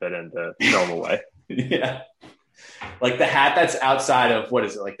head doesn't fit in the normal way. Yeah. Like the hat that's outside of, what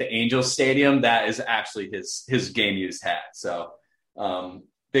is it, like the Angels Stadium, that is actually his game used hat. So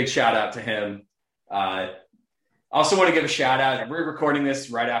big shout out to him. I also want to give a shout out. We're recording this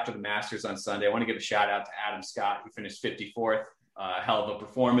right after the Masters on Sunday. I want to give a shout out to Adam Scott, who finished 54th. Hell of a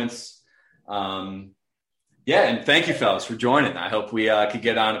performance. And thank you, fellas, for joining. I hope we could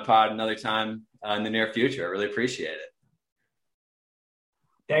get on a pod another time in the near future. I really appreciate it.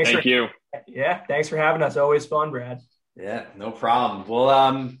 Thank you. Yeah, thanks for having us. Always fun, Brad. Yeah, no problem.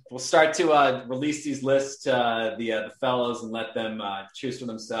 We'll start to release these lists to the fellows and let them choose for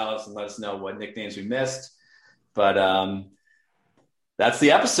themselves and let us know what nicknames we missed. But that's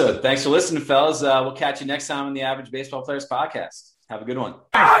the episode. Thanks for listening, fellas. We'll catch you next time on the Average Baseball Players Podcast. Have a good one.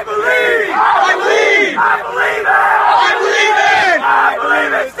 I believe! I believe! I believe it! I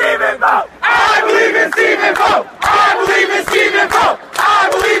believe in Stephen Vogt! I believe in Stephen Vogt! I believe in Stephen Vogt! I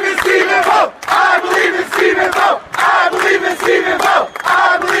believe in Stephen Vogt! I believe in Stephen Vogt! I believe in Stephen Vogt! I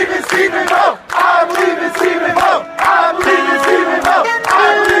believe in Stephen Vogt! I believe in Stephen Vogt! I believe in Stephen Vogt!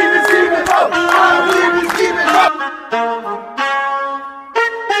 I believe in Stephen Vogt! I believe in Stephen Vogt!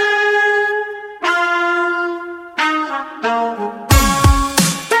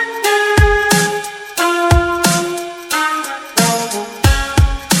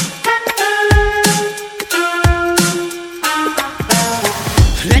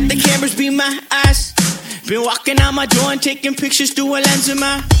 Been walking out my door and taking pictures through a lens of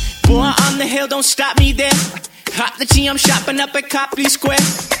mine. Boy, on the hill, don't stop me there. Hop the tea, I'm shopping up at Copley Square.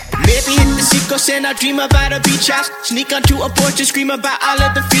 Maybe hit the Seacoast and I dream about a beach house. Sneak onto a porch and scream about all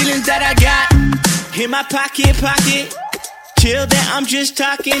of the feelings that I got. In my pocket. Till then, I'm just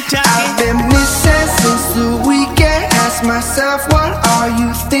talking. I've been missing since the weekend. Ask myself, what are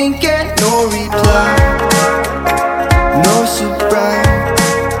you thinking? No reply, no surprise.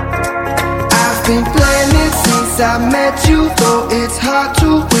 I've been planning since I met you, though it's hard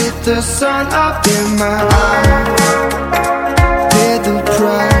to with the sun up in my eyes. Pay the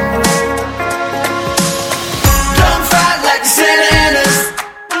price. Don't fight like the Santa Anas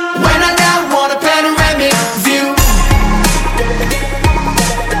when I now want a panoramic view.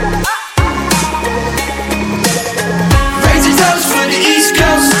 Raise your toes for the East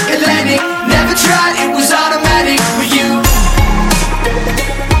Coast Atlantic. Never tried, it was automatic with you.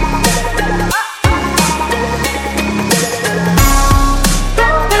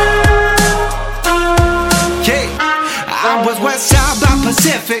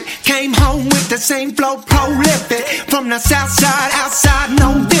 Pacific, came home with the same flow, prolific. From the south side, outside,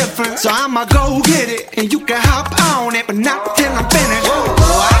 no different. So I'ma go get it, and you can hop on it, but not till I'm finished.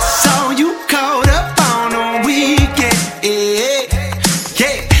 Oh, I saw you caught up on a weekend.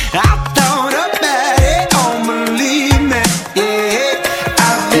 Yeah, I thought about it, don't believe me. Yeah,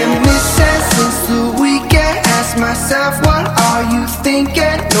 I've been missing since the weekend. Ask myself, what are you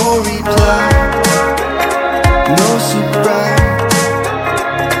thinking? No reply, no surprise.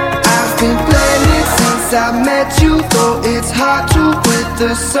 I met you, though it's hard to with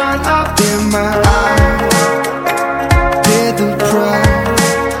the sun up in my eyes. Pay the price.